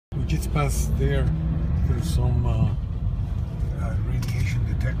just past there, there's some radiation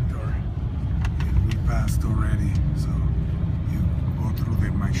detector, and we passed already. So you go through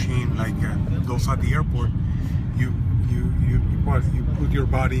the machine like those at the airport. You put your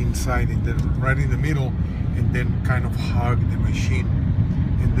body inside, and then right in the middle, and then kind of hug the machine,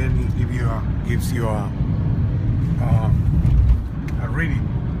 and then it gives you a reading.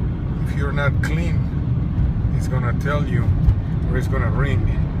 If you're not clean, it's gonna tell you, or it's gonna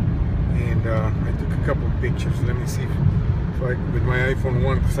ring. And I took a couple of pictures. Let me see if I, with my iPhone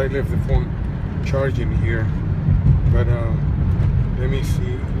 1, because I left the phone charging here. But let me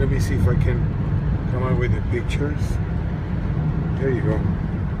see if I can come up with the pictures. There you go.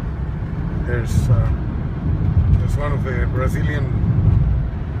 There's one of the Brazilian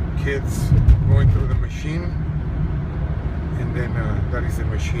kids going through the machine, and then that is the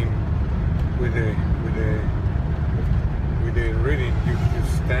machine with the reading. You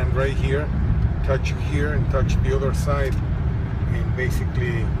stand right here, touch here, and touch the other side, and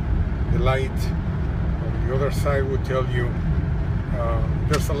basically the light on the other side would tell you.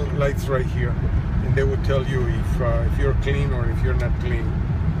 There's some lights right here, and they would tell you if you're clean or if you're not clean.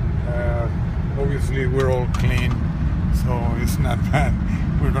 Obviously, we're all clean, so it's not bad.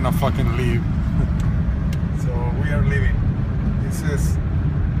 We're gonna fucking leave. So we are leaving. It says,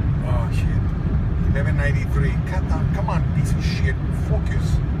 oh shit, 1193. Come on, piece of shit,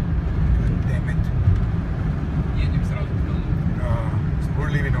 focus. God damn it. So we're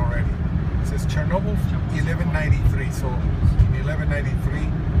leaving already. It says Chernobyl 1193. So in 1193,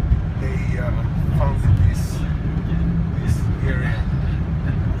 they founded this area.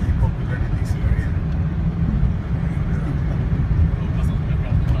 They populated this area. And,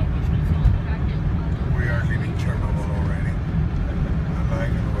 we are leaving Chernobyl already,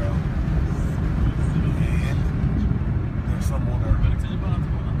 alive and well. And there's some other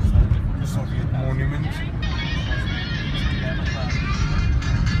Soviet monuments.